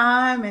your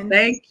time, and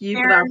thank you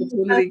for the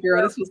opportunity,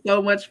 girl. This was so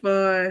much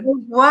fun. It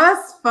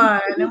was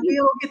fun, and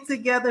we will get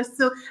together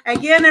soon.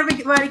 Again,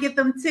 everybody get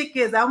them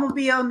tickets. I'm gonna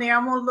be on there.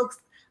 I'm gonna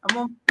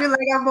feel like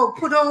I'm gonna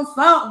put on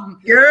something.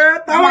 Girl,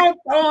 throw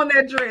on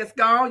that dress,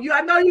 girl.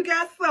 I know you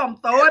got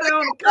something. Throw it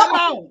on. Come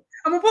on.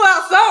 I'm gonna pull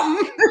out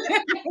something.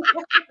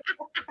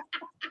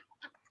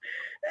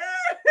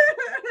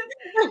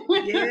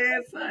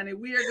 Yes, honey,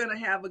 we are gonna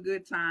have a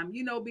good time.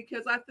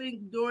 Because I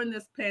think during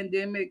this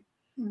pandemic,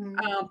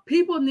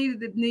 people need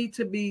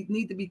to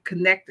be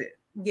connected.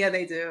 Yeah,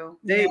 they do.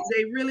 They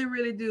really,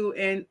 really do.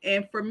 And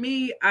for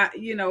me,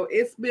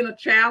 it's been a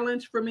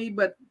challenge for me,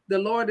 but the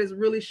Lord has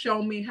really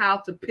shown me how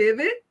to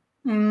pivot,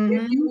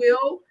 if you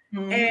will.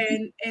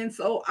 And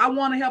so I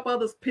want to help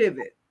others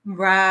pivot.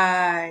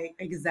 Right.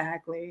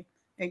 Exactly.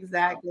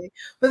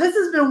 But this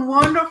has been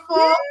wonderful.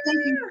 Yeah.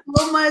 Thank you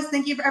so much.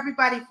 Thank you for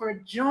everybody for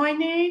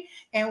joining,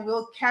 and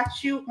we'll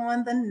catch you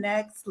on the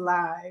next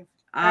live.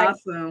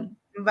 Awesome.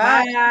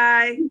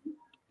 Bye.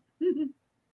 Bye.